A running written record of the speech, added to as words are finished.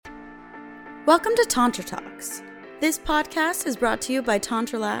Welcome to Tantra Talks. This podcast is brought to you by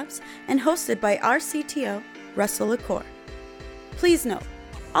Tantra Labs and hosted by our CTO, Russell LaCour. Please note,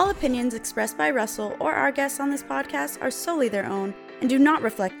 all opinions expressed by Russell or our guests on this podcast are solely their own and do not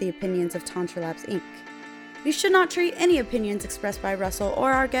reflect the opinions of Tantra Labs, Inc. You should not treat any opinions expressed by Russell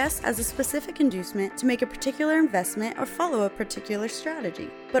or our guests as a specific inducement to make a particular investment or follow a particular strategy,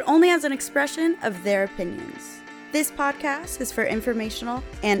 but only as an expression of their opinions. This podcast is for informational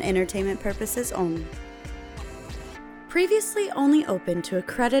and entertainment purposes only. Previously only open to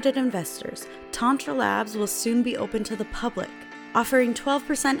accredited investors, Tantra Labs will soon be open to the public, offering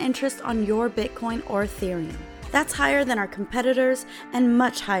 12% interest on your Bitcoin or Ethereum. That's higher than our competitors and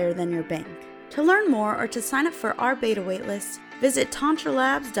much higher than your bank. To learn more or to sign up for our beta waitlist, visit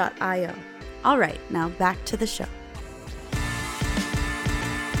tantralabs.io. All right, now back to the show.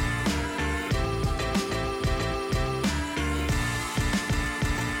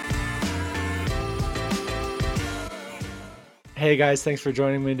 Hey guys, thanks for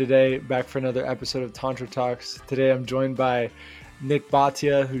joining me today. Back for another episode of Tantra Talks. Today I'm joined by Nik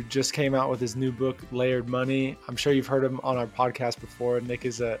Bhatia, who just came out with his new book, Layered Money. I'm sure you've heard him on our podcast before. Nik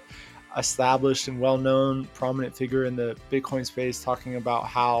is a established and well-known prominent figure in the Bitcoin space, talking about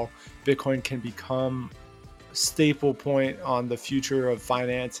how Bitcoin can become a staple point on the future of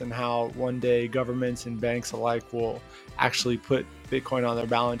finance and how one day governments and banks alike will actually put Bitcoin on their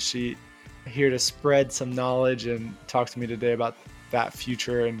balance sheet. Here to spread some knowledge and talk to me today about that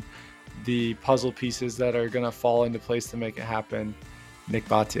future and the puzzle pieces that are going to fall into place to make it happen. Nik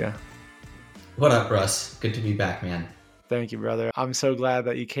Bhatia. What up, Russ? Good to be back, man. Thank you, brother. I'm so glad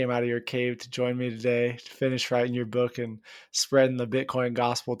that you came out of your cave to join me today to finish writing your book and spreading the Bitcoin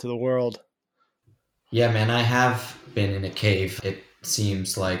gospel to the world. Yeah, man, I have been in a cave, it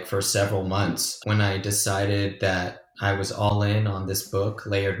seems like, for several months. When I decided that I was all in on this book,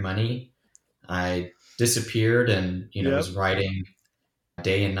 Layered Money, I disappeared and, was writing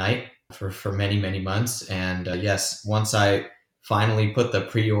day and night for many, many months. And yes, once I finally put the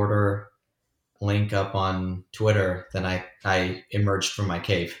pre-order link up on Twitter, then I emerged from my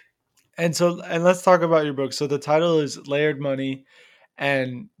cave. And let's talk about your book. So the title is Layered Money,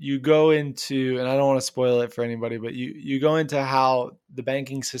 and you go into, and I don't want to spoil it for anybody, but you go into how the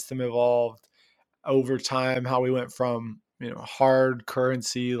banking system evolved over time, how we went from hard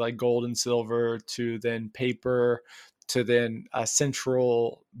currency like gold and silver to then paper to then a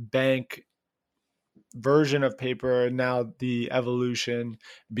central bank version of paper, and now the evolution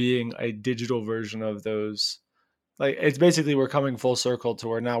being a digital version of those. Like, it's basically we're coming full circle to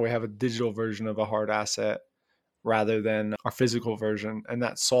where now we have a digital version of a hard asset rather than our physical version, and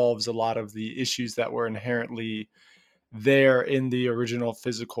that solves a lot of the issues that were inherently there in the original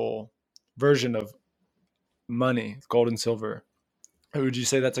physical version of money, gold and silver. Would you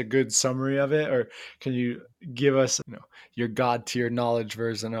say that's a good summary of it, or can you give us your God tier knowledge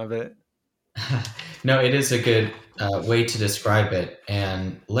version of it? No, it is a good way to describe it.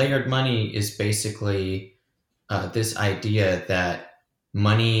 And layered money is basically this idea that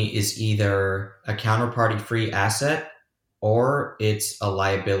money is either a counterparty free asset or it's a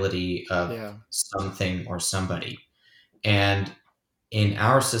liability of something or somebody. And in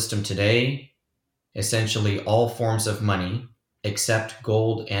our system today, essentially all forms of money except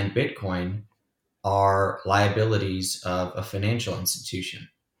gold and Bitcoin are liabilities of a financial institution.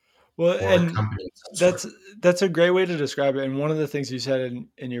 Well, and that's a great way to describe it. And one of the things you said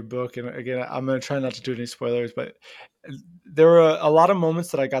in your book, and again, I'm going to try not to do any spoilers, but there were a lot of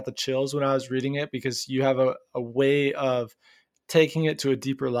moments that I got the chills when I was reading it, because you have a way of taking it to a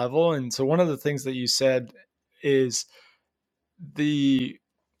deeper level. And so one of the things that you said is the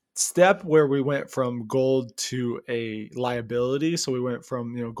step where we went from gold to a liability. So we went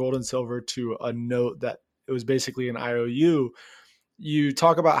from gold and silver to a note that it was basically an IOU. You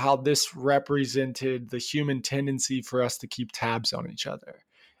talk about how this represented the human tendency for us to keep tabs on each other.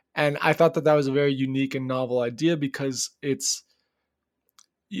 And I thought that was a very unique and novel idea, because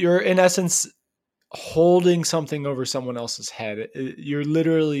you're in essence holding something over someone else's head. You're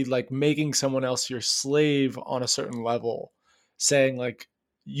literally like making someone else your slave on a certain level, saying like,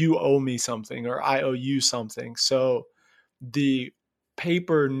 you owe me something or I owe you something. So the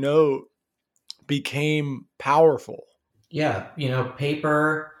paper note became powerful. Yeah,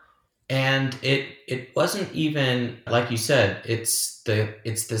 paper, and it wasn't even, like you said, it's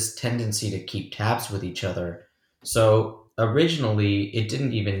this tendency to keep tabs with each other. So originally it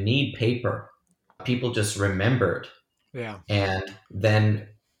didn't even need paper. People just remembered. Yeah. And then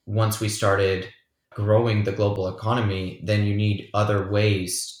once we started growing the global economy, then you need other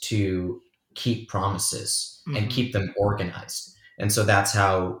ways to keep promises and keep them organized. And so that's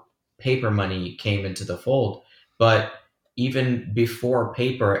how paper money came into the fold. But even before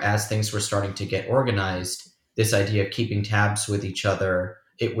paper, as things were starting to get organized, this idea of keeping tabs with each other,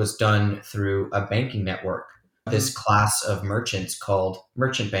 it was done through a banking network, this class of merchants called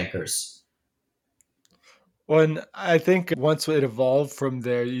merchant bankers. Well, and I think once it evolved from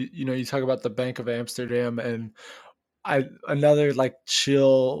there, you talk about the Bank of Amsterdam, and another like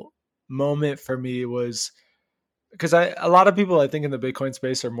chill moment for me was because a lot of people I think in the Bitcoin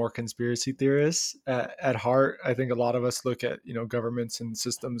space are more conspiracy theorists at heart. I think a lot of us look at governments and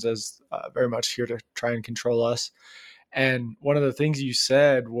systems as very much here to try and control us. And one of the things you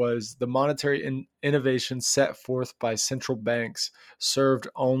said was the monetary innovation set forth by central banks served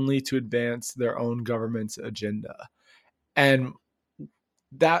only to advance their own government's agenda. And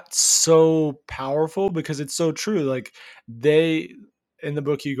that's so powerful because it's so true. Like in the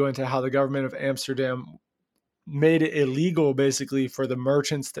book, you go into how the government of Amsterdam made it illegal basically for the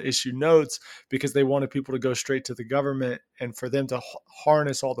merchants to issue notes because they wanted people to go straight to the government and for them to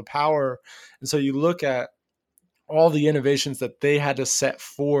harness all the power. And so you look at all the innovations that they had to set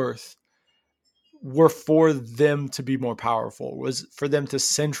forth were for them to be more powerful, was for them to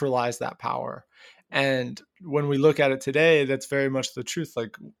centralize that power. And when we look at it today, that's very much the truth.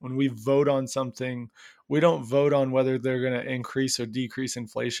 Like when we vote on something, we don't vote on whether they're going to increase or decrease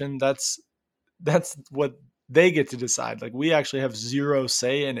inflation. That's what they get to decide. Like we actually have zero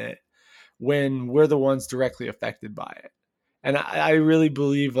say in it when we're the ones directly affected by it. And I really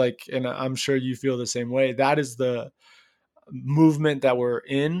believe, like, and I'm sure you feel the same way, that is the movement that we're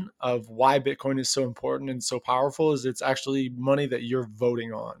in of why Bitcoin is so important and so powerful, is it's actually money that you're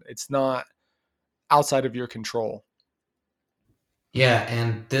voting on. It's not outside of your control. Yeah,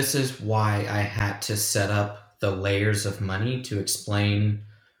 and this is why I had to set up the layers of money to explain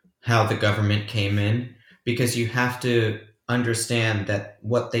how the government came in, because you have to understand that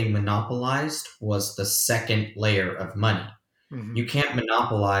what they monopolized was the second layer of money. Mm-hmm. You can't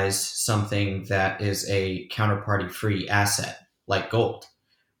monopolize something that is a counterparty-free asset like gold,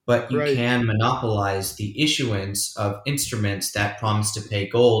 but you can monopolize the issuance of instruments that promise to pay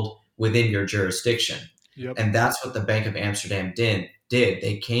gold within your jurisdiction. Yep. And that's what the Bank of Amsterdam did.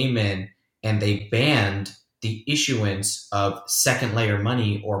 They came in and they banned the issuance of second layer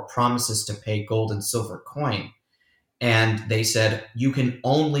money or promises to pay gold and silver coin. And they said, you can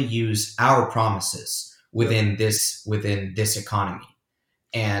only use our promises within this economy.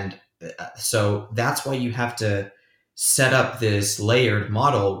 And so that's why you have to set up this layered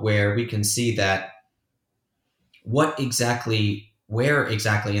model where we can see that where exactly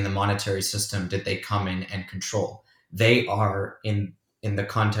in the monetary system did they come in and control. They are in the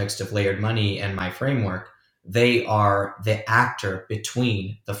context of layered money and my framework, they are the actor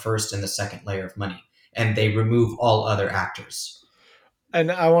between the first and the second layer of money, and they remove all other actors. And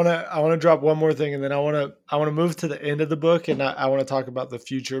I want to drop one more thing, and then I want to move to the end of the book, and I want to talk about the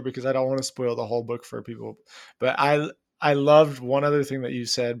future because I don't want to spoil the whole book for people. But I loved one other thing that you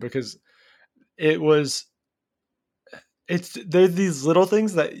said, because there's these little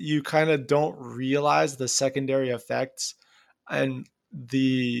things that you kind of don't realize the secondary effects and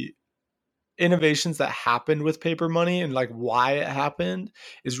the innovations that happened with paper money and like why it happened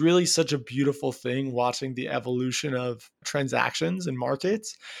is really such a beautiful thing, watching the evolution of transactions and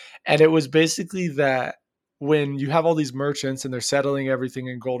markets. And it was basically that when you have all these merchants and they're settling everything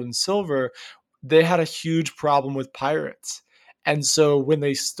in gold and silver, they had a huge problem with pirates. And so when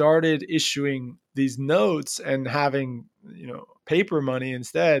they started issuing these notes and having, paper money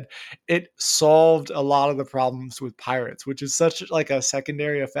instead, it solved a lot of the problems with pirates, which is such like a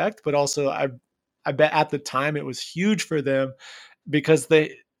secondary effect. But also I bet at the time it was huge for them because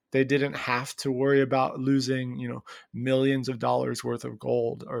they didn't have to worry about losing, millions of dollars worth of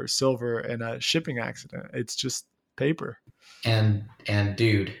gold or silver in a shipping accident. It's just paper. And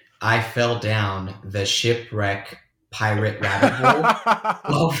dude, I fell down the shipwreck pirate rabbit hole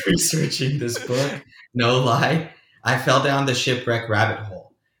while researching this book. No lie. I fell down the shipwreck rabbit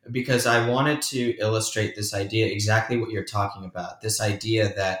hole because I wanted to illustrate this idea, exactly what you're talking about. This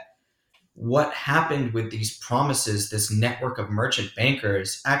idea that what happened with these promises, this network of merchant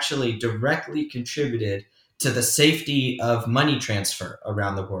bankers, actually directly contributed to the safety of money transfer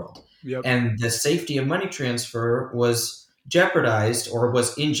around the world. Yep. And the safety of money transfer was jeopardized or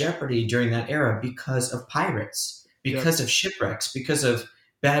was in jeopardy during that era because of pirates, because of shipwrecks, because of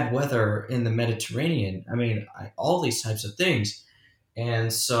bad weather in the Mediterranean. I mean, all these types of things.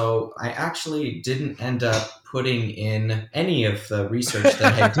 And so I actually didn't end up putting in any of the research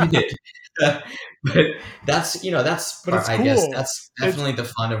that I did. But that's cool. I guess that's definitely the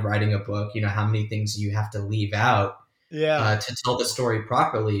fun of writing a book, how many things you have to leave out. Yeah. to tell the story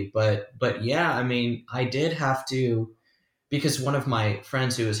properly. But yeah, I mean, I did have to, because one of my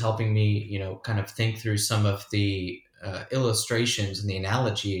friends who was helping me, kind of think through some of the illustrations and the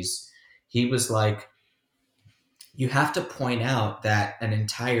analogies, he was like, you have to point out that an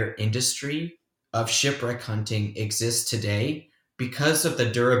entire industry of shipwreck hunting exists today because of the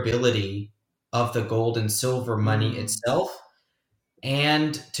durability of the gold and silver money itself,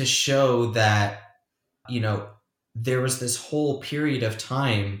 and to show that, there was this whole period of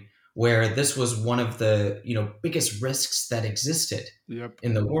time where this was one of the, biggest risks that existed Yep.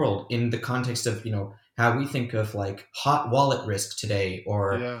 in the world, in the context of, how we think of like hot wallet risk today,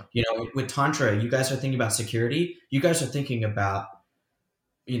 or, Yeah. with Tantra, you guys are thinking about security. You guys are thinking about,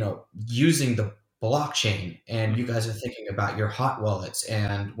 using the blockchain, and you guys are thinking about your hot wallets.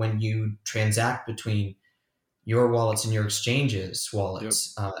 And when you transact between your wallets and your exchanges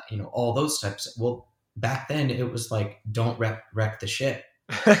wallets, all those types. Well, back then it was like, don't wreck the ship.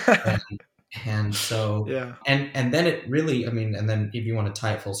 And so, Yeah. and then it really, and then if you want to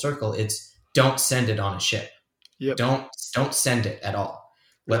tie it full circle, it's don't send it on a ship. Yep. Don't send it at all.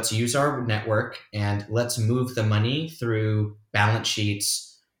 Let's use our network, and let's move the money through balance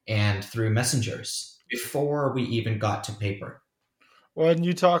sheets and through messengers before we even got to paper. Well, and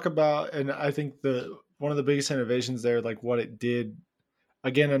you talk about, and I think one of the biggest innovations there, like what it did,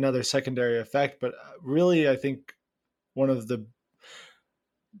 again, another secondary effect, but really, I think one of the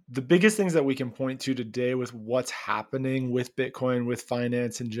biggest things that we can point to today with what's happening with Bitcoin, with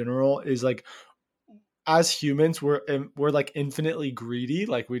finance in general, is like, as humans, we're like infinitely greedy.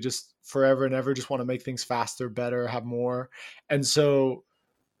 Like we just forever and ever just want to make things faster, better, have more. And so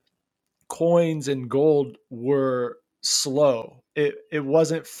coins and gold were slow. It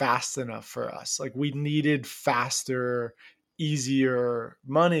wasn't fast enough for us. Like we needed faster, easier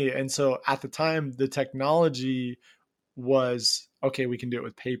money. And so at the time, the technology was, okay, we can do it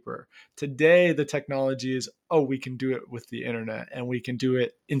with paper. Today, the technology is, oh, we can do it with the internet, and we can do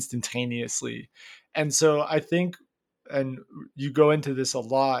it instantaneously. And so I think, and you go into this a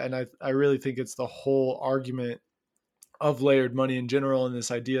lot, and I really think it's the whole argument of layered money in general, and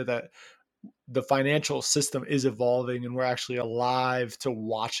this idea that the financial system is evolving and we're actually alive to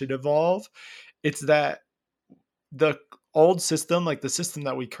watch it evolve. It's that the old system, like the system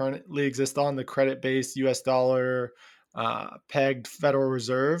that we currently exist on, the credit-based US dollar pegged Federal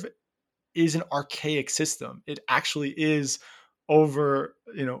Reserve, is an archaic system. It actually is over,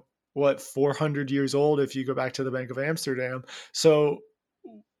 400 years old if you go back to the Bank of Amsterdam. So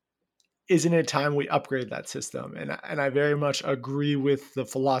isn't it time we upgrade that system? And I very much agree with the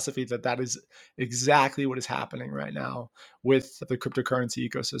philosophy that is exactly what is happening right now with the cryptocurrency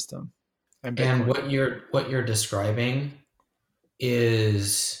ecosystem and Bitcoin. And what you're describing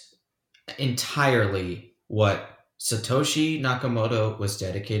is entirely what Satoshi Nakamoto was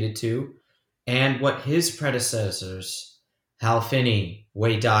dedicated to, and what his predecessors, Hal Finney,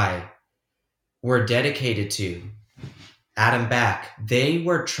 Wei Dai, were dedicated to. Adam Back, they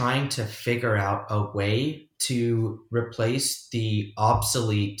were trying to figure out a way to replace the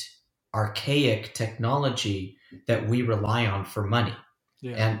obsolete, archaic technology that we rely on for money.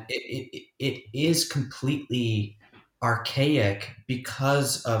 Yeah. And it is completely archaic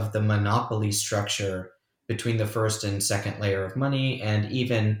because of the monopoly structure between the first and second layer of money, and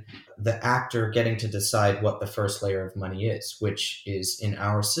even the actor getting to decide what the first layer of money is, which is, in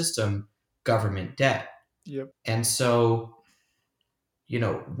our system, government debt. Yep. And so,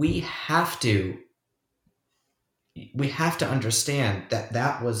 we have to understand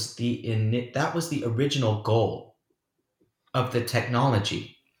that was the original goal of the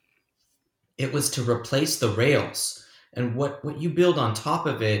technology. It was to replace the rails, and what you build on top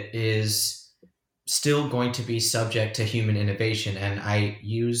of it is still going to be subject to human innovation. And I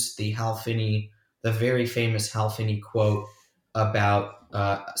use the very famous Hal Finney quote about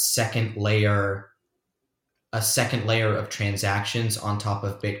a second layer of transactions on top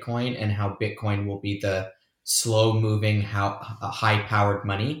of Bitcoin, and how Bitcoin will be the slow moving, high powered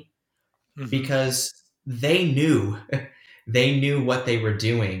money. Mm-hmm. Because they knew what they were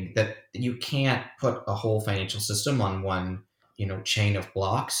doing, that you can't put a whole financial system on one, chain of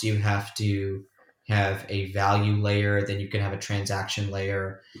blocks. You have to have a value layer, then you can have a transaction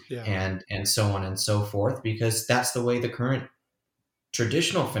layer, and so on and so forth, because that's the way the current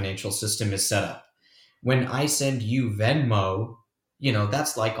traditional financial system is set up. When I send you Venmo,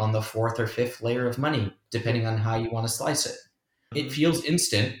 that's like on the fourth or fifth layer of money, depending on how you want to slice it. It feels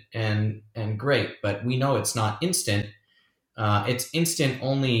instant and great, but we know it's not instant. It's instant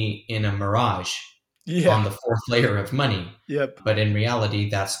only in a mirage on the fourth layer of money. Yep. But in reality,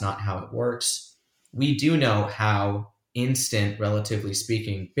 that's not how it works. We do know how instant, relatively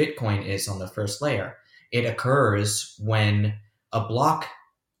speaking, Bitcoin is on the first layer. It occurs when a block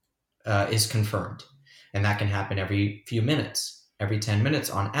is confirmed, and that can happen every few minutes, every 10 minutes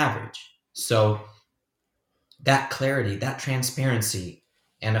on average. So that clarity, that transparency,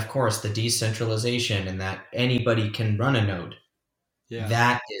 and of course the decentralization, and that anybody can run a node,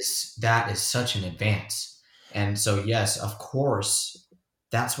 that is such an advance. And so yes, of course,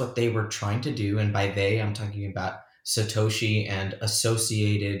 that's what they were trying to do. And by they, I'm talking about Satoshi and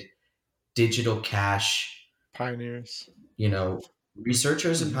associated digital cash pioneers,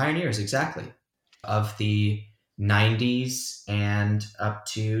 researchers and pioneers, exactly, of the 90s and up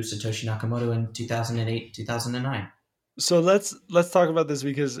to Satoshi Nakamoto in 2008, 2009. So let's talk about this,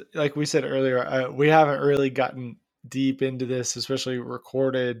 because like we said earlier, we haven't really gotten deep into this, especially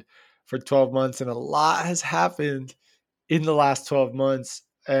recorded for 12 months, and a lot has happened in the last 12 months.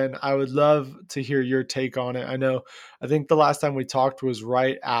 And I would love to hear your take on it. I think the last time we talked was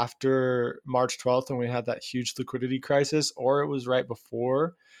right after March 12th, when we had that huge liquidity crisis, or it was right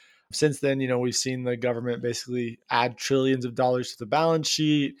before. Since then, we've seen the government basically add trillions of dollars to the balance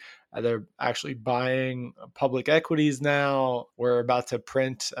sheet. They're actually buying public equities now. We're about to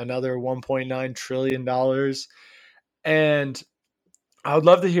print another $1.9 trillion. And I would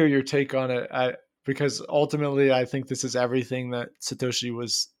love to hear your take on it, because ultimately I think this is everything that Satoshi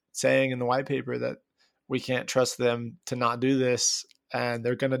was saying in the white paper, that we can't trust them to not do this, and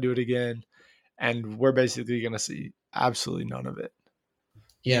they're going to do it again. And we're basically going to see absolutely none of it.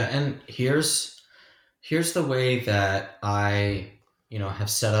 Yeah, and here's the way that I, have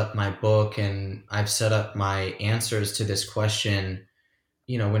set up my book, and I've set up my answers to this question.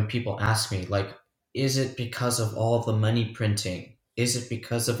 When people ask me, like, is it because of all the money printing? Is it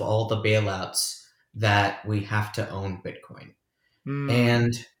because of all the bailouts that we have to own Bitcoin?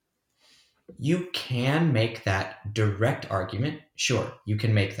 And you can make that direct argument. Sure, you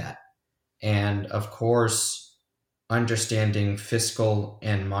can make that. And of course, understanding fiscal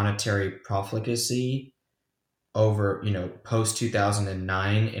and monetary profligacy over, post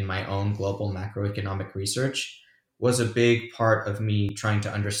 2009 in my own global macroeconomic research was a big part of me trying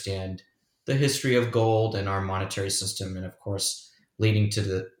to understand the history of gold and our monetary system, and of course, leading to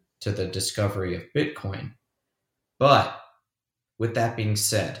the discovery of Bitcoin. But with that being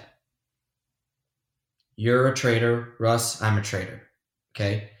said, you're a trader, Russ, I'm a trader.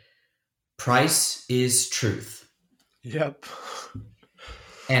 Okay? Price is truth. Yep.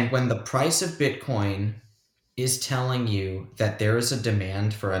 And when the price of Bitcoin is telling you that there is a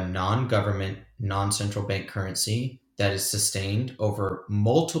demand for a non-government, non-central bank currency that is sustained over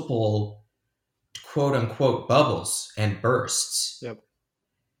multiple quote-unquote bubbles and bursts, yep,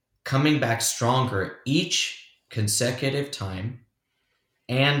 coming back stronger each consecutive time,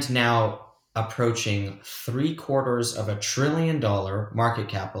 and now approaching $750 billion market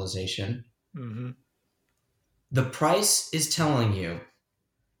capitalization, the price is telling you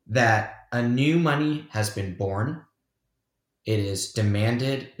that a new money has been born. It is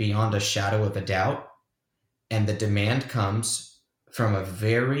demanded beyond a shadow of a doubt, and the demand comes from a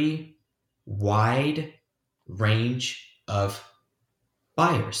very wide range of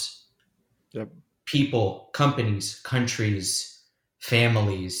buyers. Yep. People, companies, countries,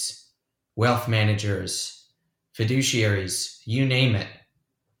 families, wealth managers, fiduciaries, you name it.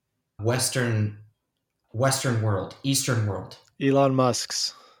 Western world, Eastern world. Elon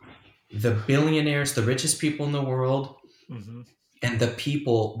Musk's. The billionaires, the richest people in the world, and the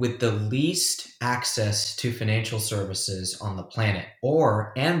people with the least access to financial services on the planet,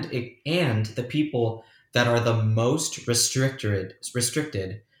 and the people that are the most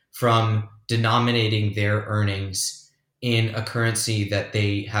restricted from denominating their earnings in a currency that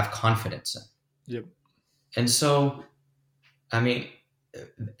they have confidence in. Yep. And so,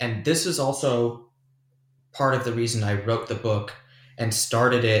 and this is also part of the reason I wrote the book and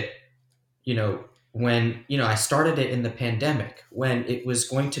started it, when, I started it in the pandemic, when it was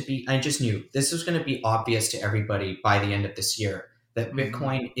going to be, I just knew this was going to be obvious to everybody by the end of this year, that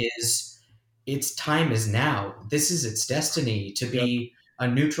Bitcoin its time is now. This is its destiny to be a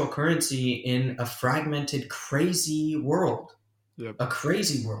neutral currency in a fragmented, crazy world. Yep. A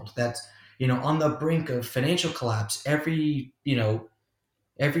crazy world that's, on the brink of financial collapse every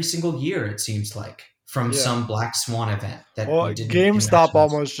single year, it seems like, from some black swan event that GameStop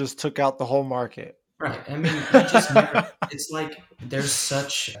almost just took out the whole market. Right. We just never, it's like there's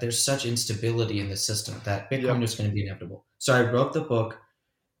such instability in the system that Bitcoin is going to be inevitable. So I wrote the book,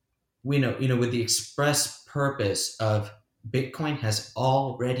 with the express purpose of Bitcoin has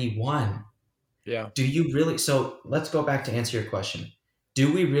already won. Yeah. Do you really? So let's go back to answer your question.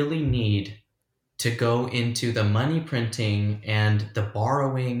 Do we really need to go into the money printing and the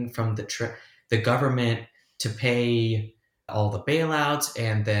borrowing from the government to pay all the bailouts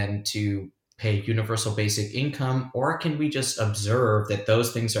and then to pay universal basic income? Or can we just observe that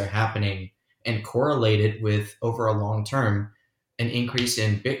those things are happening and correlate it with, over a long term, an increase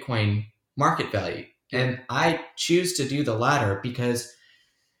in Bitcoin market value? And I choose to do the latter because,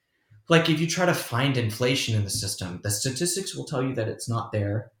 like, if you try to find inflation in the system, the statistics will tell you that it's not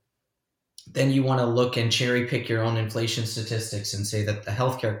there. Then you want to look and cherry pick your own inflation statistics and say that the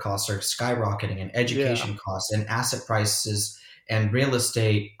healthcare costs are skyrocketing and education costs and asset prices and real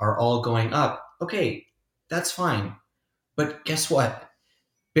estate are all going up. Okay, that's fine. But guess what?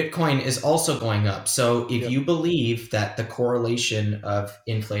 Bitcoin is also going up. So if you believe that the correlation of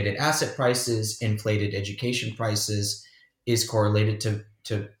inflated asset prices, inflated education prices is correlated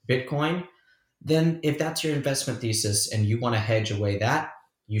to Bitcoin, then if that's your investment thesis and you want to hedge away that,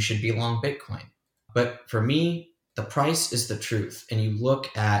 you should be long Bitcoin. But for me, the price is the truth. And you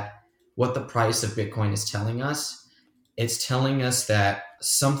look at what the price of Bitcoin is telling us. It's telling us that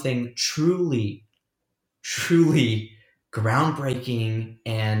something truly, truly groundbreaking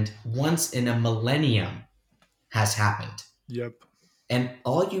and once in a millennium has happened. Yep. And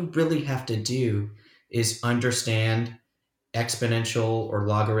all you really have to do is understand exponential or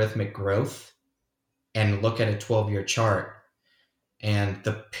logarithmic growth and look at a 12-year chart. And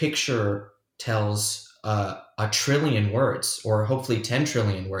the picture tells a trillion words, or hopefully 10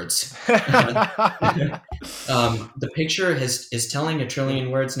 trillion words. The picture is telling a trillion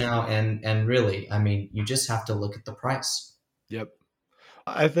words now. And really, I mean, you just have to look at the price. Yep.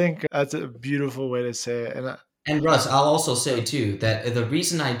 I think that's a beautiful way to say it. And Russ, I'll also say too, that the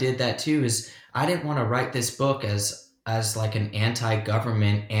reason I did that too is I didn't want to write this book as like an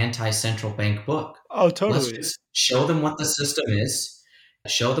anti-government, anti-central bank book. Oh, totally. Let's just show them what the system is.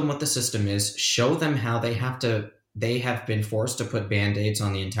 Show them what the system is. Show them how they have been forced to put Band-Aids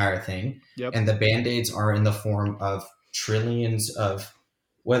on the entire thing. Yep. And the Band-Aids are in the form of trillions of,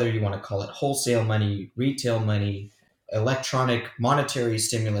 whether you want to call it wholesale money, retail money, electronic monetary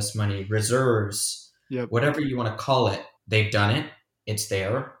stimulus money, reserves, whatever you want to call it. They've done it. It's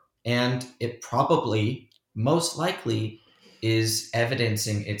there. And it probably, most likely, is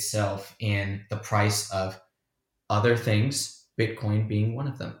evidencing itself in the price of other things, Bitcoin being one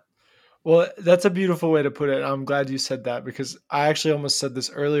of them. Well, that's a beautiful way to put it. I'm glad you said that, because I actually almost said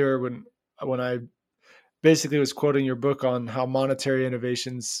this earlier when I basically was quoting your book on how monetary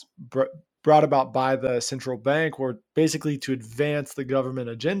innovations brought about by the central bank were basically to advance the government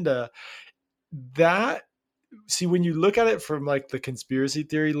agenda. See, when you look at it from like the conspiracy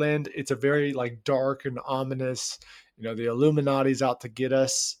theory land, it's a very like dark and ominous, the Illuminati's out to get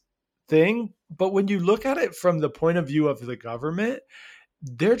us thing. But when you look at it from the point of view of the government,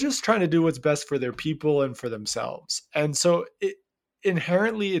 they're just trying to do what's best for their people and for themselves. And so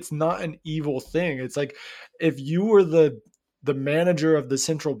inherently, it's not an evil thing. It's like if you were the manager of the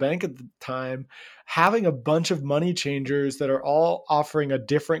central bank at the time, having a bunch of money changers that are all offering a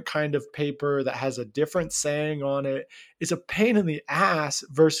different kind of paper that has a different saying on it is a pain in the ass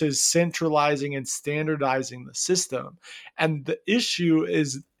versus centralizing and standardizing the system. And the issue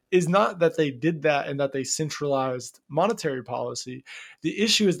is not that they did that and that they centralized monetary policy. The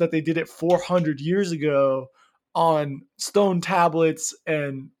issue is that they did it 400 years ago on stone tablets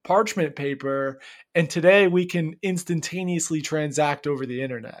and parchment paper, and today we can instantaneously transact over the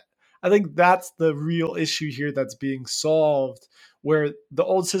internet. I think that's the real issue here that's being solved, where the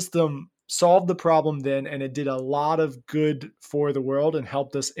old system solved the problem then, and it did a lot of good for the world and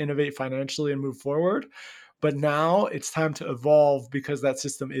helped us innovate financially and move forward. But now it's time to evolve because that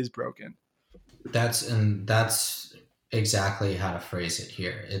system is broken. That's exactly how to phrase it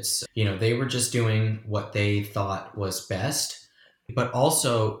here. It's, they were just doing what they thought was best. But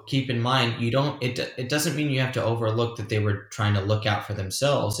also keep in mind, it doesn't mean you have to overlook that they were trying to look out for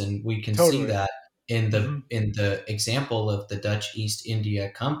themselves. And we can see that in the example of the Dutch East India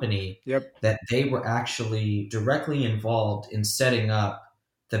Company, that they were actually directly involved in setting up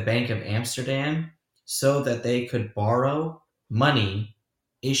the Bank of Amsterdam so that they could borrow money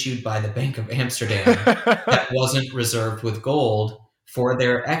issued by the Bank of Amsterdam that wasn't reserved with gold for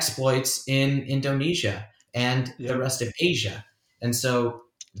their exploits in Indonesia and the rest of Asia. And so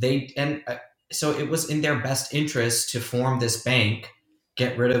so it was in their best interest to form this bank,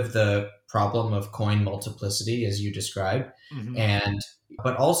 get rid of the problem of coin multiplicity, as you described,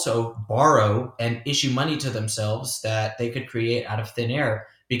 but also borrow and issue money to themselves that they could create out of thin air,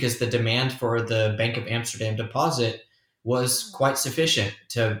 because the demand for the Bank of Amsterdam deposit was quite sufficient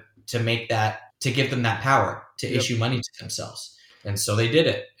to make that, to give them that power to issue money to themselves. And so they did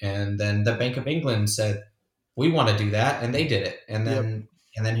it. And then the Bank of England said, we want to do that. And they did it. And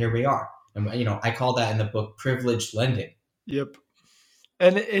then here we are. And, I call that in the book privileged lending. Yep.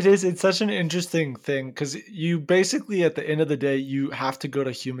 And it's such an interesting thing because you basically, at the end of the day, you have to go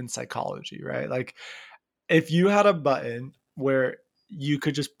to human psychology, right? Like if you had a button where you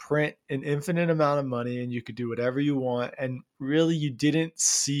could just print an infinite amount of money and you could do whatever you want, and really you didn't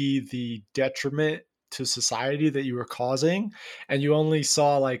see the detriment to society that you were causing, and you only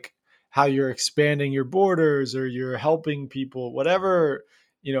saw like how you're expanding your borders or you're helping people, whatever,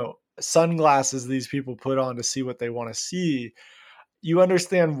 sunglasses these people put on to see what they want to see, you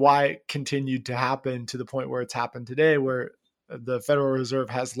understand why it continued to happen to the point where it's happened today, where the Federal Reserve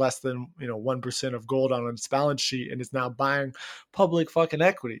has less than 1% of gold on its balance sheet and is now buying public fucking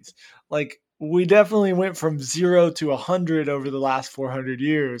equities. Like we definitely went from 0 to 100 over the last 400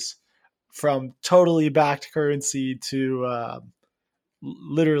 years, from totally backed currency to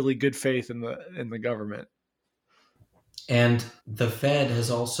literally good faith in the government. And the Fed has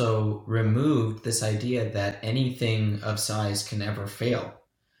also removed this idea that anything of size can ever fail.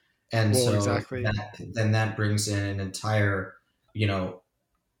 And exactly. that brings in an entire,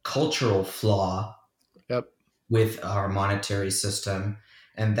 cultural flaw with our monetary system.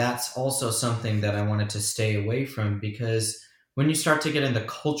 And that's also something that I wanted to stay away from, because when you start to get into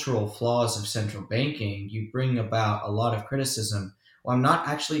cultural flaws of central banking, you bring about a lot of criticism. Well, I'm not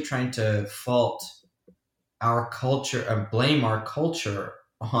actually trying to fault our culture or blame our culture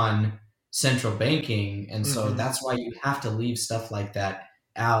on central banking. And so that's why you have to leave stuff like that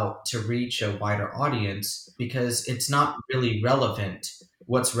out to reach a wider audience, because it's not really relevant.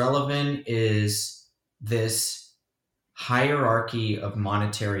 What's relevant is this hierarchy of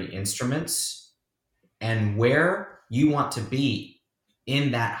monetary instruments and where you want to be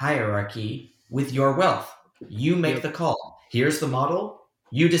in that hierarchy with your wealth. You make the call. Here's the model.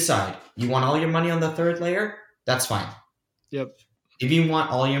 You decide. You want all your money on the third layer? That's fine. Yep. If you want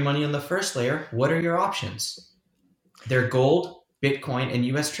all your money on the first layer, what are your options? They're gold, Bitcoin, and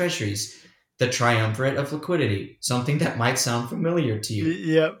US Treasuries. The triumvirate of liquidity, something that might sound familiar to you.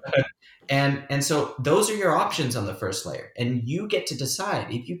 Yep. And so those are your options on the first layer. And you get to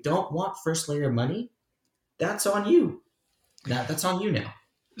decide. If you don't want first layer money, that's on you. That's on you now.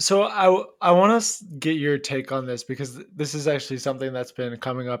 So I want to get your take on this, because this is actually something that's been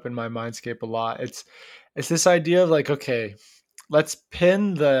coming up in my mindscape a lot. It's this idea of like, okay, let's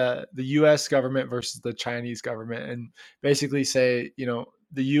pin the US government versus the Chinese government and basically say,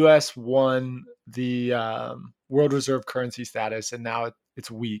 the US won the world reserve currency status and now it's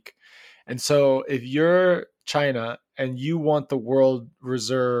weak. And so if you're China and you want the world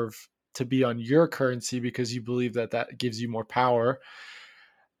reserve to be on your currency because you believe that gives you more power,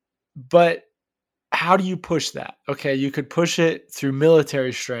 but how do you push that? Okay, you could push it through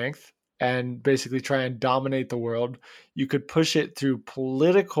military strength and basically try and dominate the world. You could push it through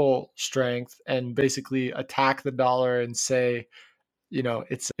political strength and basically attack the dollar and say,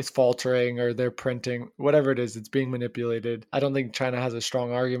 it's faltering, or they're printing, whatever it is, it's being manipulated. I don't think China has a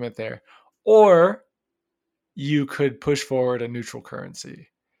strong argument there. Or you could push forward a neutral currency.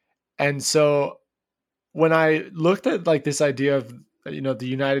 And so when I looked at like this idea of, the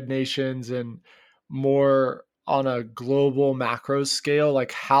United Nations and more on a global macro scale,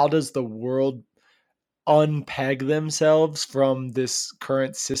 like how does the world unpeg themselves from this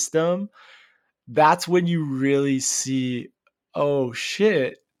current system? That's when you really see, oh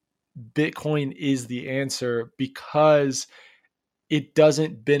shit, Bitcoin is the answer, because it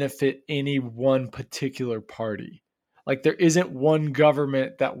doesn't benefit any one particular party. Like there isn't one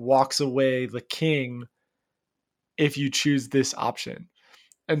government that walks away the king if you choose this option.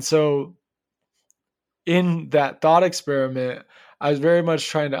 And so in that thought experiment, I was very much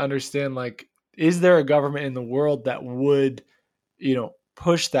trying to understand, like, is there a government in the world that would,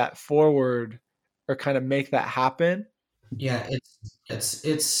 push that forward or kind of make that happen? Yeah,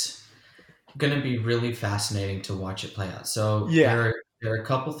 it's going to be really fascinating to watch it play out. So there are a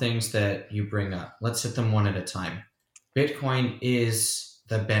couple things that you bring up. Let's hit them one at a time. Bitcoin is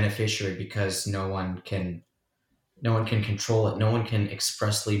the beneficiary because no one can control it. No one can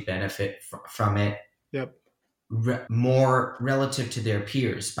expressly benefit from it. Yep. More relative to their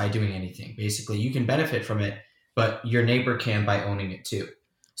peers by doing anything. Basically, you can benefit from it, but your neighbor can by owning it too.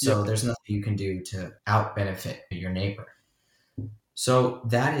 So there's nothing you can do to out benefit your neighbor. So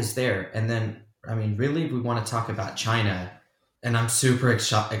that is there. And then, really, we want to talk about China. And I'm super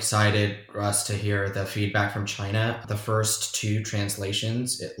excited, Russ, to hear the feedback from China. The first two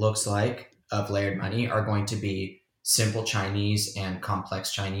translations, it looks like, of Layered Money are going to be simple Chinese and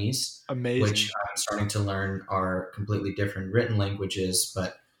complex Chinese, Amazing. which I'm starting to learn are completely different written languages,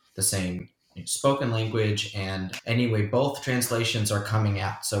 but the same spoken language. And anyway, both translations are coming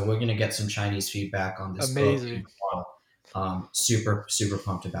out. So we're going to get some Chinese feedback on this book. Amazing. Super, super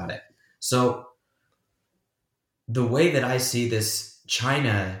pumped about it. So the way that I see this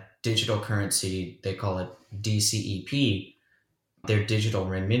China digital currency, they call it DCEP, their digital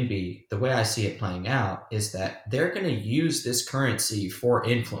renminbi, the way I see it playing out is that they're going to use this currency for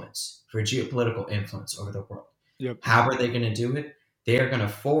influence, for geopolitical influence over the world. Yep. How are they going to do it? They are going to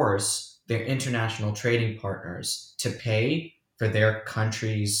force their international trading partners to pay for their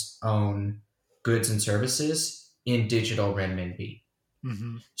country's own goods and services in digital renminbi.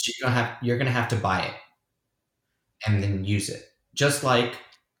 Mm-hmm. So you're going to have to buy it and then use it, just like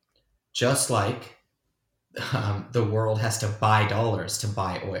the world has to buy dollars to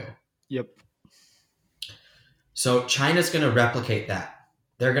buy oil. Yep. So China's going to replicate that.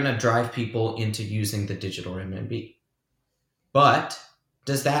 They're going to drive people into using the digital renminbi. But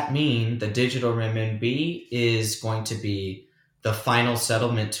does that mean the digital renminbi is going to be the final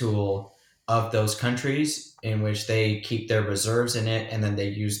settlement tool of those countries in which they keep their reserves in it, and then they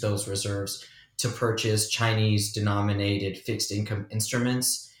use those reserves to purchase Chinese denominated fixed income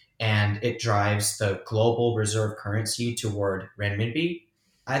instruments, and it drives the global reserve currency toward renminbi?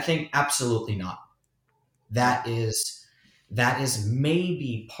 I think absolutely not. That is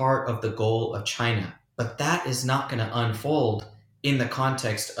maybe part of the goal of China, but that is not going to unfold in the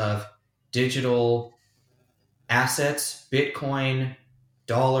context of digital assets, Bitcoin,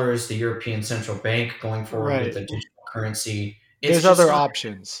 dollars, the European Central Bank going forward with the digital currency. There's other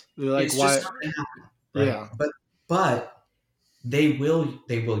options. It's just not going to happen. Right? Yeah. But they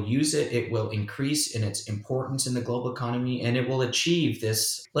will use it. It will increase in its importance in the global economy, and it will achieve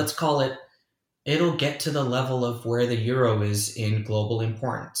this, let's call it, it'll get to the level of where the euro is in global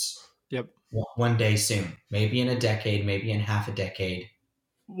importance. Yep. One day soon, maybe in a decade, maybe in half a decade.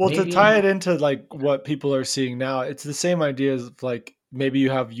 Well, to tie it into like what people are seeing now, it's the same idea as like maybe you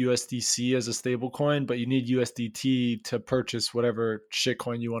have USDC as a stable coin, but you need USDT to purchase whatever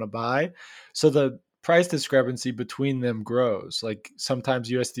shitcoin you want to buy. So the price discrepancy between them grows. Like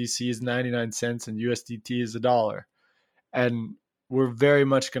sometimes USDC is 99 cents and USDT is $1. And we're very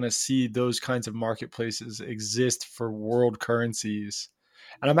much going to see those kinds of marketplaces exist for world currencies.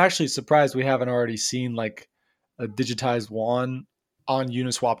 And I'm actually surprised we haven't already seen like a digitized yuan on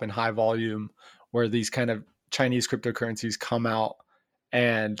Uniswap in high volume, where these kind of Chinese cryptocurrencies come out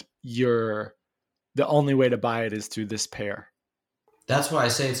and the only way to buy it is through this pair. That's why I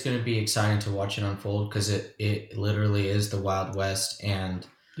say it's going to be exciting to watch it unfold, because it literally is the Wild West. And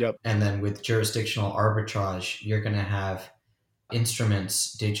then with jurisdictional arbitrage, you're going to have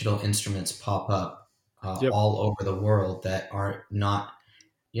digital instruments pop up all over the world that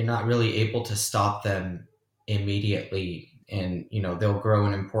you're not really able to stop them immediately. And, they'll grow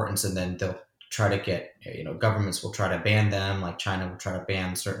in importance, and then they'll try to get, governments will try to ban them, like China will try to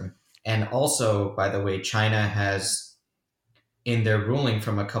ban certain. And also, by the way, China has, in their ruling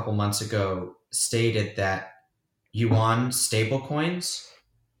from a couple months ago, stated that yuan stablecoins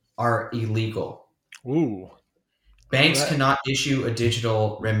are illegal. Ooh. Banks cannot issue a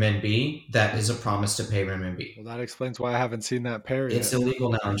digital renminbi that is a promise to pay renminbi. Well, that explains why I haven't seen that pair yet. It's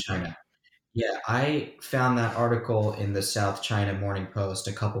illegal now in China. Yeah, I found that article in the South China Morning Post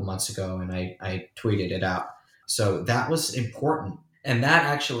a couple months ago, and I tweeted it out. So that was important. And that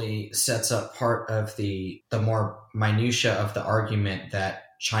actually sets up part of the more minutia of the argument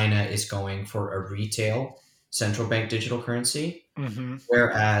that China is going for a retail central bank digital currency,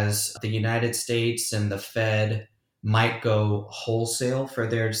 whereas the United States and the Fed might go wholesale for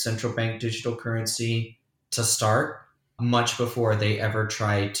their central bank digital currency to start, much before they ever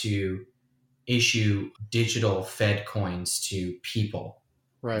try to issue digital Fed coins to people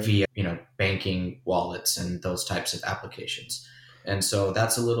via banking wallets and those types of applications. And so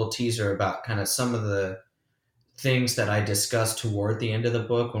that's a little teaser about kind of some of the things that I discussed toward the end of the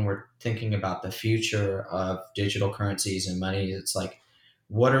book when we're thinking about the future of digital currencies and money. It's like,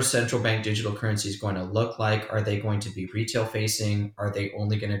 what are central bank digital currencies going to look like? Are they going to be retail facing? Are they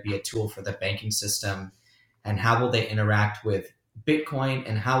only going to be a tool for the banking system? And how will they interact with Bitcoin,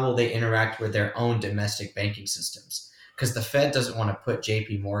 and how will they interact with their own domestic banking systems? Because the Fed doesn't want to put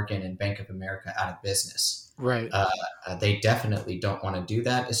JP Morgan and Bank of America out of business. Right. They definitely don't want to do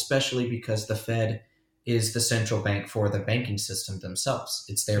that, especially because the Fed is the central bank for the banking system themselves.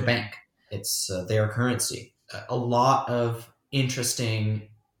 It's their bank. It's their currency. A lot of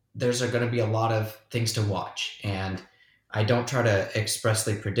there's going to be a lot of things to watch. And I don't try to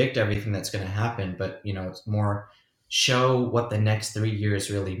expressly predict everything that's going to happen, but, it's more show what the next 3 years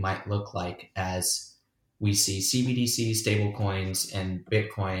really might look like as we see CBDC, stablecoins, and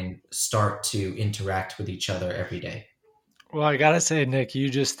Bitcoin start to interact with each other every day. Well, I gotta say, Nick, you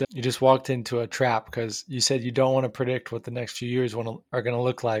just walked into a trap because you said you don't want to predict what the next few years are going to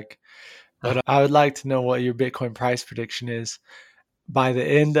look like. But I would like to know what your Bitcoin price prediction is by the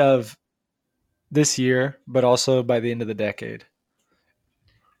end of this year, but also by the end of the decade.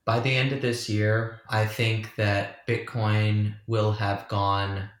 By the end of this year, I think that Bitcoin will have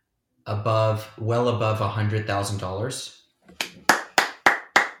gone well above $100,000.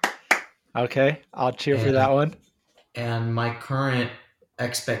 Okay, I'll cheer for that one. And my current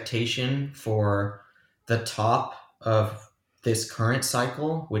expectation for the top of this current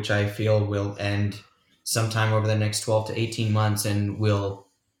cycle, which I feel will end sometime over the next 12 to 18 months and will,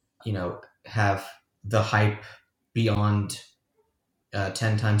 have the hype beyond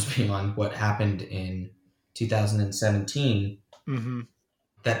 10 times beyond what happened in 2017,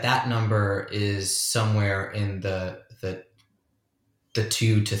 that number is somewhere in the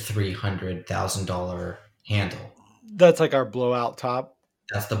 $200,000 to $300,000 handle. That's like our blowout top.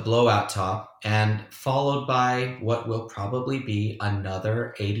 That's the blowout top, and followed by what will probably be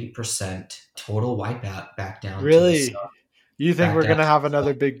another 80% total wipeout back down. Really? You think we're going to have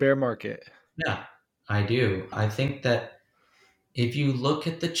another big bear market? Yeah, I do. I think that if you look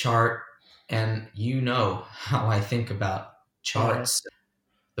at the chart, and you know how I think about charts,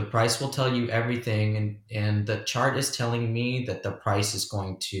 the price will tell you everything. And the chart is telling me that the price is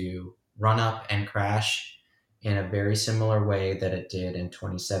going to run up and crash in a very similar way that it did in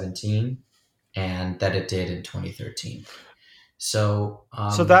 2017 and that it did in 2013. So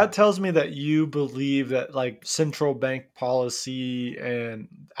that tells me that you believe that like central bank policy and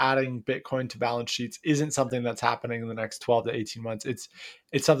adding Bitcoin to balance sheets isn't something that's happening in the next 12 to 18 months. It's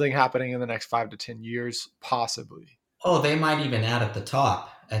something happening in the next 5 to 10 years, possibly. Oh, they might even add at the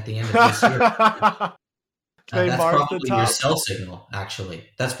top at the end of this year. That's probably your sell signal, actually.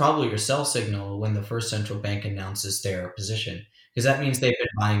 That's probably your sell signal when the first central bank announces their position, because that means they've been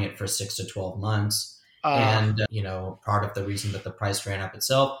buying it for 6 to 12 months. And, part of the reason that the price ran up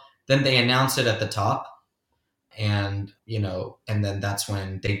itself, then they announce it at the top and, and then that's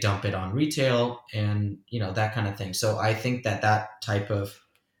when they dump it on retail and, that kind of thing. So I think that type of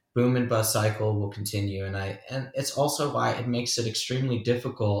boom and bust cycle will continue. And it's also why it makes it extremely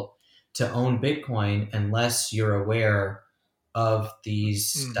difficult to own Bitcoin unless you're aware of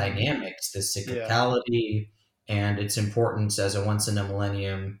these dynamics, the cyclicality and its importance as a once in a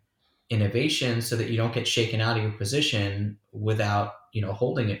millennium innovation, so that you don't get shaken out of your position without,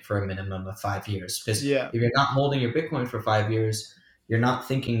 holding it for a minimum of 5 years. Because if you're not holding your Bitcoin for 5 years, you're not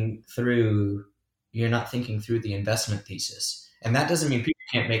thinking through the investment thesis. And that doesn't mean people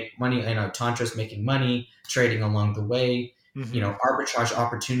can't make money. Tantra's making money, trading along the way. Arbitrage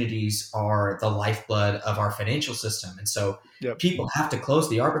opportunities are the lifeblood of our financial system. And so people have to close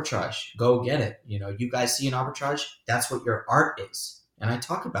the arbitrage, go get it. You guys see an arbitrage, that's what your art is. And I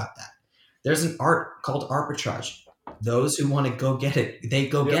talk about that. There's an art called arbitrage. Those who want to go get it, they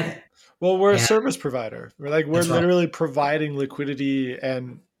go get it. Well, we're a service provider. We're literally providing liquidity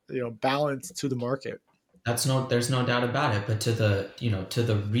and, balance to the market. There's no doubt about it. But to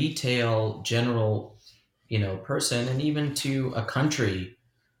the retail general, person, and even to a country,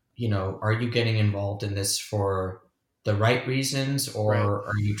 are you getting involved in this for the right reasons, or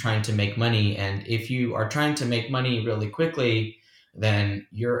are you trying to make money? And if you are trying to make money really quickly, then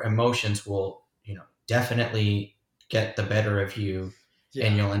your emotions will, definitely get the better of you,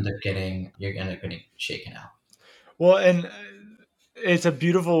 and you'll end up getting shaken out. Well, and it's a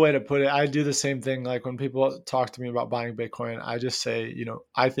beautiful way to put it. I do the same thing. Like when people talk to me about buying Bitcoin, I just say,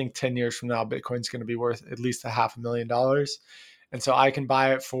 I think 10 years from now, Bitcoin's going to be worth at least $500,000. And so I can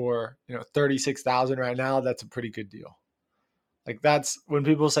buy it for, 36,000 right now. That's a pretty good deal. Like that's when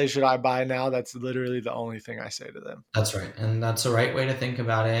people say, should I buy now? That's literally the only thing I say to them. That's right. And that's the right way to think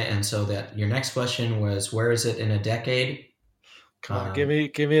about it. And so that your next question was, where is it in a decade? Come on, give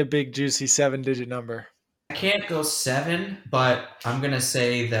me a big juicy 7-digit number. I can't go 7, but I'm going to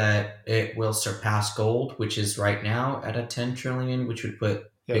say that it will surpass gold, which is right now at a 10 trillion, which would put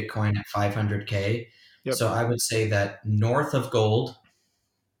Bitcoin at 500K. So I would say that north of gold.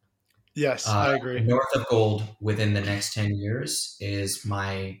 Yes, I agree. North of gold within the next 10 years is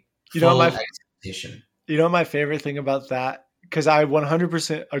my full expectation. My favorite thing about that, because I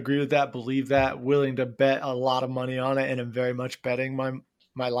 100% agree with that, believe that, willing to bet a lot of money on it, and I'm very much betting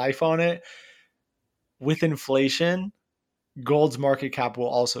my life on it. With inflation, gold's market cap will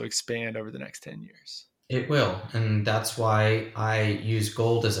also expand over the next 10 years. It will. And that's why I use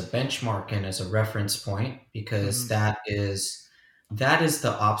gold as a benchmark and as a reference point, because Mhm. that is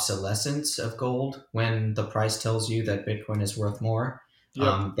the obsolescence of gold when the price tells you that Bitcoin is worth more.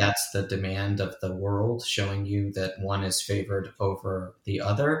 Yep. That's the demand of the world showing you that one is favored over the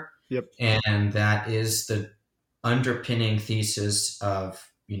other. Yep. And that is the underpinning thesis of,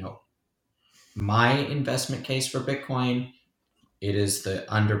 my investment case for Bitcoin. It is the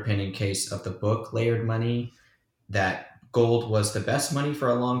underpinning case of the book Layered Money, that gold was the best money for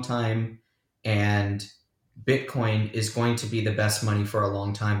a long time, and Bitcoin is going to be the best money for a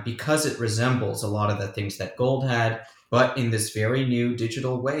long time because it resembles a lot of the things that gold had, but in this very new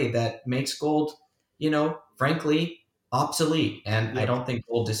digital way that makes gold, frankly, obsolete. And I Yep. don't think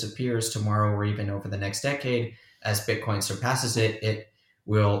gold disappears tomorrow or even over the next decade. As Bitcoin surpasses it, it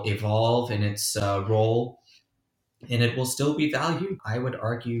will evolve in its role, and it will still be valued, I would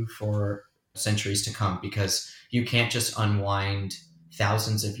argue, for centuries to come, because you can't just unwind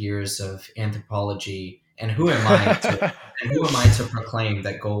thousands of years of anthropology. And who am I to proclaim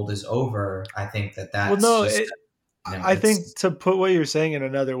that gold is over? I think that Well, that's no, just, I think it's to put what you're saying in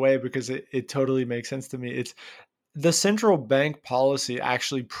another way, because it totally makes sense to me. It's the central bank policy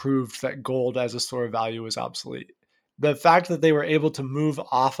actually proved that gold as a store of value was obsolete. The fact that they were able to move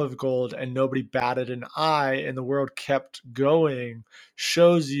off of gold and nobody batted an eye and the world kept going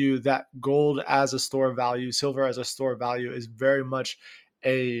shows you that gold as a store of value, silver as a store of value, is very much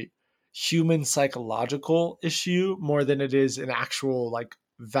a human psychological issue more than it is an actual like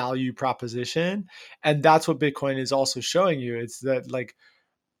value proposition. And that's what Bitcoin is also showing you. It's that like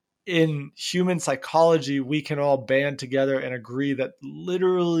in human psychology, we can all band together and agree that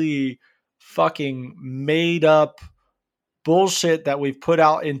literally fucking made up bullshit that we've put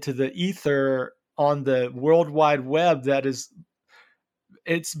out into the ether on the World Wide Web that is,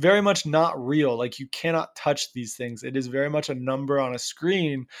 it's very much not real. Like you cannot touch these things. It is very much a number on a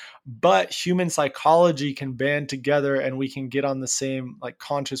screen, but human psychology can band together and we can get on the same like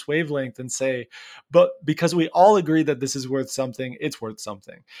conscious wavelength and say, but because we all agree that this is worth something, it's worth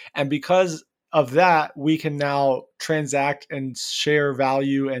something. And because of that, we can now transact and share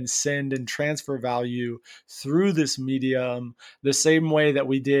value and send and transfer value through this medium the same way that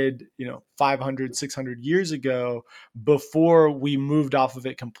we did, 500, 600 years ago, before we moved off of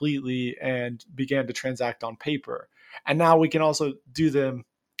it completely and began to transact on paper. And now we can also do them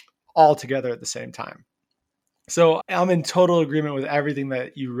all together at the same time. So I'm in total agreement with everything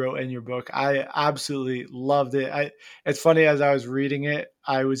that you wrote in your book. I absolutely loved it. It's funny, as I was reading it,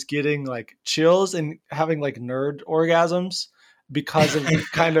 I was getting like chills and having like nerd orgasms because of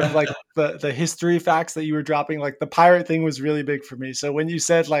kind of like the history facts that you were dropping. Like the pirate thing was really big for me. So when you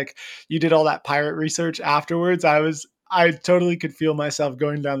said like you did all that pirate research afterwards, I totally could feel myself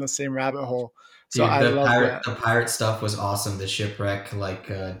going down the same rabbit hole. So dude, I love that. the pirate stuff was awesome. The shipwreck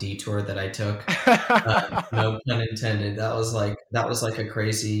detour that I took, no pun intended. That was like a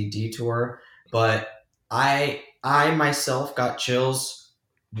crazy detour, but I myself got chills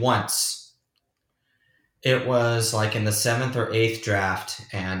once. It was like in the 7th or 8th draft,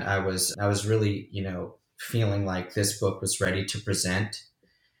 and I was really, feeling like this book was ready to present.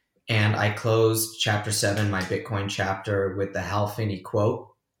 And I closed chapter 7, my Bitcoin chapter, with the Hal Finney quote.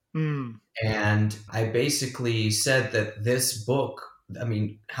 Mm. And I basically said that this book, I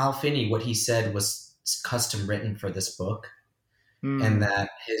mean, Hal Finney, what he said was custom written for this book, and that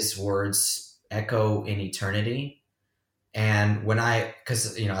his words echo in eternity. And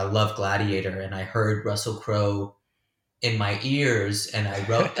because I love Gladiator, and I heard Russell Crowe in my ears, and I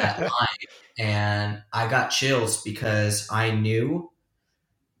wrote that line, and I got chills because I knew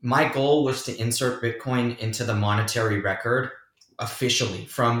my goal was to insert Bitcoin into the monetary record officially,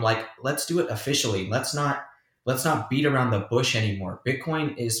 from like, let's do it officially. Let's not beat around the bush anymore.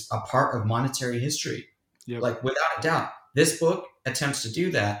 Bitcoin is a part of monetary history. Yep. Like without a doubt. This book attempts to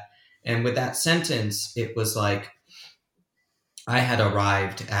do that. And with that sentence, it was like I had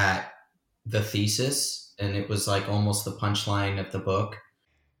arrived at the thesis, and it was like almost the punchline of the book.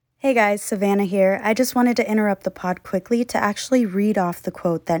 Hey guys, Savannah here. I just wanted to interrupt the pod quickly to actually read off the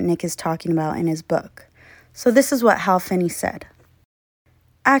quote that Nick is talking about in his book. So this is what Hal Finney said.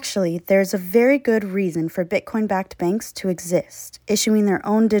 Actually, there's a very good reason for Bitcoin-backed banks to exist, issuing their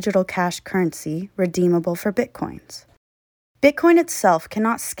own digital cash currency redeemable for Bitcoins. Bitcoin itself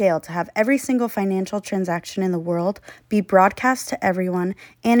cannot scale to have every single financial transaction in the world be broadcast to everyone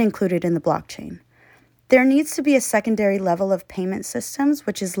and included in the blockchain. There needs to be a secondary level of payment systems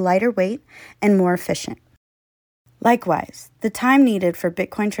which is lighter weight and more efficient. Likewise, the time needed for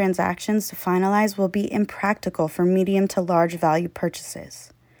Bitcoin transactions to finalize will be impractical for medium to large value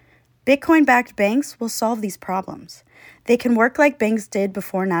purchases. Bitcoin-backed banks will solve these problems. They can work like banks did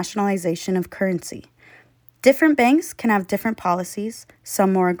before nationalization of currency. Different banks can have different policies,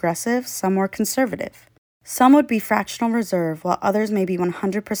 some more aggressive, some more conservative. Some would be fractional reserve, while others may be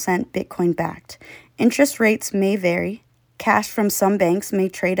 100% Bitcoin-backed. Interest rates may vary. Cash from some banks may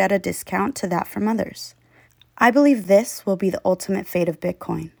trade at a discount to that from others. I believe this will be the ultimate fate of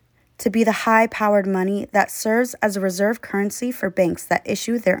Bitcoin, to be the high-powered money that serves as a reserve currency for banks that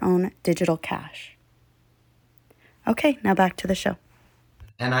issue their own digital cash. Okay, now back to the show.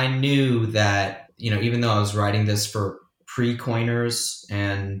 And I knew that, even though I was writing this for pre-coiners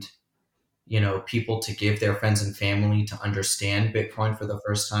and, people to give their friends and family to understand Bitcoin for the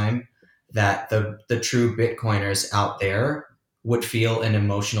first time, that the true Bitcoiners out there would feel an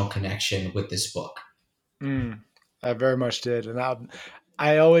emotional connection with this book. I very much did. And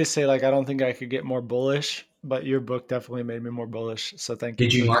I always say, I don't think I could get more bullish, but your book definitely made me more bullish. So thank you.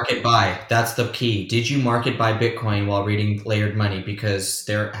 Did you market buy? That's the key. Did you market buy Bitcoin while reading Layered Money? Because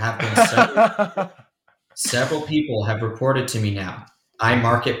there have been several people have reported to me now, I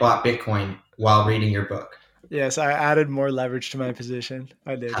market bought Bitcoin while reading your book. Yes, I added more leverage to my position.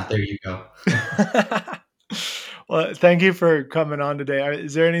 I did. There you go. Well, thank you for coming on today.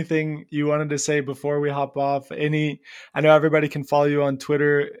 Is there anything you wanted to say before we hop off? I know everybody can follow you on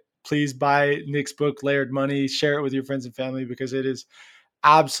Twitter. Please buy Nick's book, Layered Money. Share it with your friends and family because it is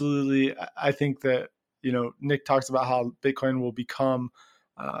absolutely, I think that, Nick talks about how Bitcoin will become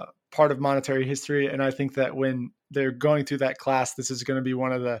part of monetary history. And I think that when they're going through that class, this is going to be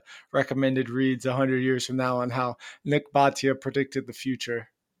one of the recommended reads 100 years from now on how Nick Bhatia predicted the future.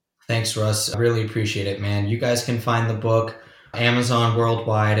 Thanks, Russ. I really appreciate it, man. You guys can find the book, Amazon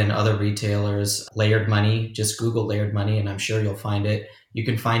worldwide and other retailers, Layered Money. Just Google Layered Money and I'm sure you'll find it. You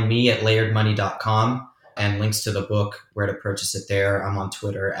can find me at layeredmoney.com and links to the book, where to purchase it there. I'm on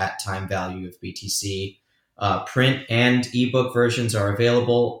Twitter at TimeValueOfBTC. Print and ebook versions are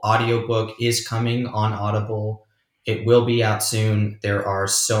available. Audiobook is coming on Audible. It will be out soon. There are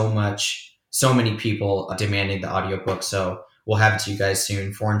so many people demanding the audiobook. So we'll have it to you guys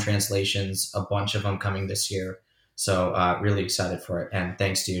soon. Foreign translations, a bunch of them coming this year. So really excited for it. And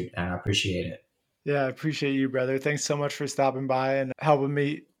thanks, dude. And I appreciate it. Yeah, I appreciate you, brother. Thanks so much for stopping by and helping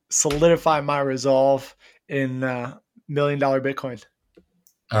me solidify my resolve in $1 million Bitcoin.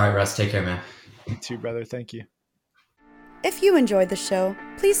 All right, Russ. Take care, man. You too, brother. Thank you. If you enjoyed the show,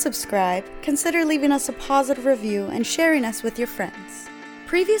 please subscribe, consider leaving us a positive review, and sharing us with your friends.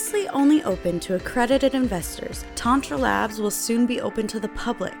 Previously only open to accredited investors, Tantra Labs will soon be open to the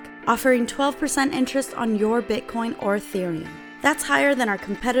public, offering 12% interest on your Bitcoin or Ethereum. That's higher than our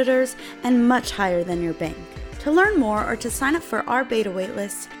competitors and much higher than your bank. To learn more or to sign up for our beta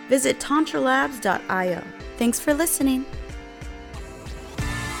waitlist, visit tantralabs.io. Thanks for listening.